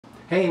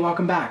Hey,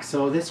 welcome back.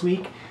 So this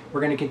week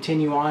we're going to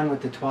continue on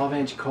with the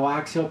 12-inch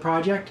coaxial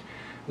project.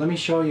 Let me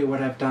show you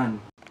what I've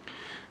done.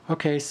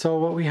 Okay, so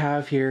what we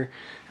have here,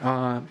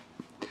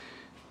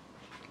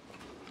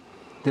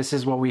 this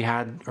is what we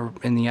had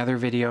in the other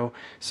video.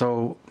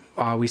 So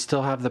we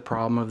still have the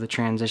problem of the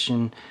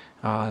transition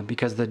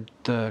because the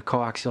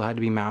coaxial had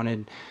to be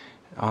mounted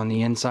on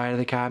the inside of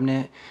the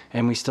cabinet,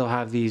 and we still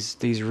have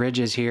these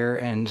ridges here,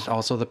 and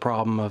also the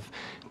problem of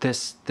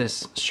this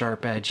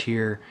sharp edge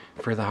here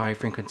for the high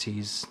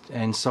frequencies.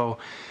 And so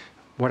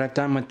what I've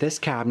done with this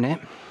cabinet,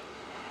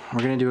 we're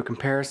going to do a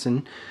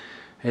comparison,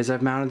 is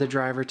I've mounted the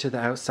driver to the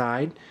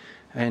outside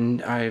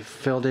and I've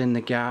filled in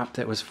the gap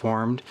that was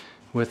formed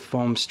with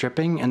foam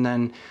stripping, and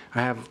then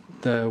I have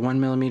the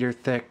 1mm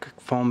thick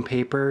foam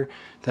paper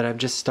that I've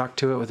just stuck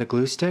to it with a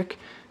glue stick,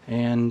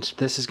 and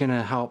this is going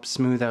to help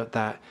smooth out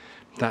that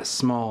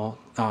small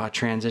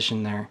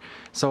transition there.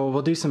 So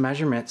we'll do some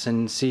measurements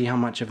and see how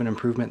much of an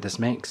improvement this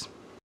makes.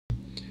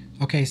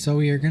 Okay, so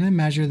we are going to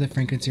measure the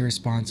frequency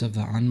response of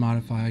the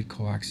unmodified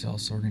coaxial.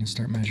 So we're going to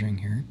start measuring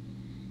here.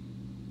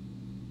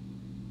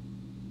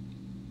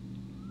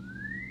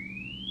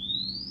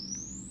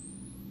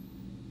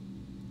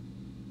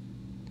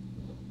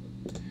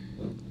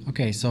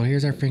 Okay, so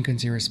here's our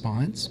frequency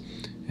response,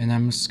 and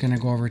I'm just going to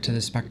go over to the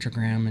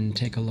spectrogram and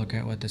take a look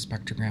at what the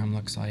spectrogram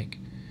looks like.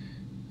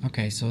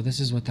 Okay, so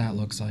this is what that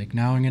looks like.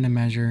 Now I'm going to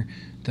measure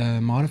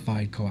the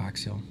modified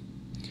coaxial.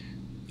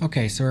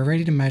 Okay, so we're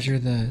ready to measure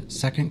the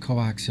second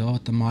coaxial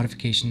with the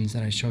modifications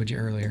that I showed you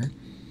earlier.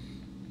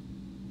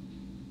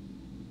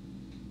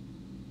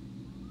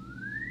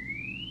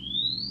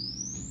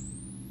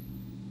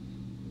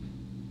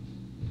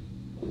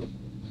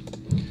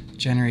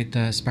 Generate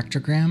the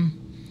spectrogram,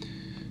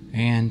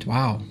 and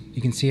wow,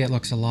 you can see it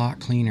looks a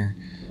lot cleaner.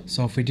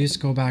 So if we just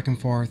go back and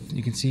forth,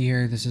 you can see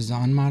here this is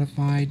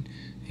unmodified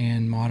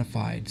and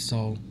modified.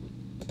 So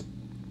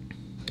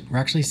we're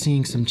actually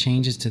seeing some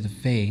changes to the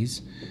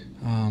phase.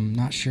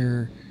 Not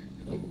sure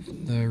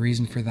the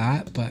reason for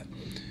that, but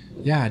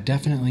yeah,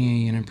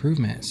 definitely an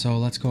improvement. So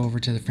let's go over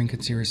to the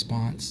frequency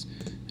response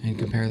and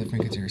compare the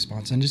frequency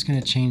response. I'm just going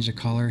to change the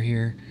color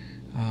here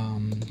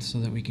so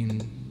that we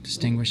can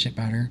distinguish it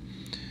better.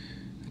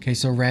 Okay,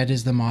 so red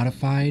is the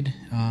modified,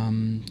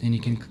 and you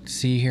can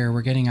see here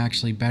we're getting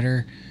actually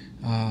better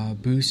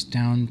boost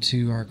down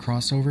to our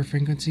crossover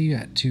frequency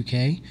at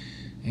 2K,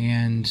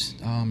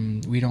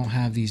 and we don't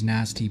have these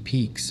nasty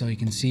peaks. So you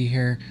can see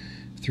here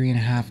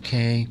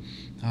 3.5K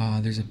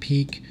there's a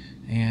peak,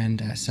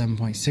 and at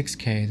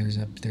 7.6K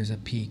there's a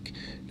peak.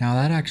 Now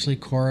that actually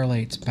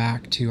correlates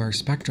back to our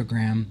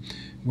spectrogram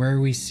where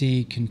we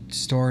see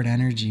stored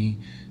energy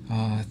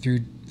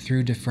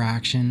through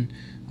diffraction.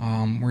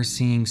 We're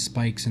seeing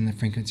spikes in the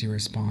frequency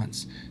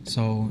response.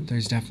 So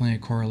there's definitely a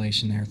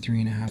correlation there,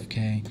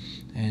 3.5K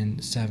and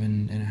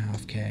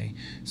 7.5K.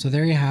 So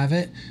there you have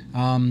it.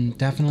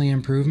 Definitely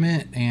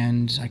improvement,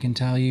 and I can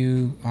tell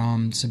you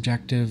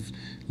subjective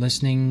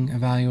listening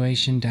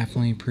evaluation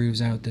definitely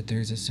proves out that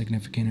there's a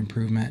significant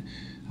improvement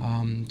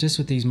just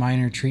with these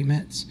minor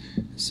treatments.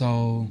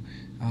 So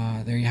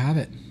there you have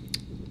it.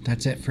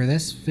 That's it for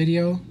this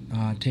video.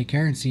 Take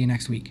care and see you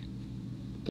next week.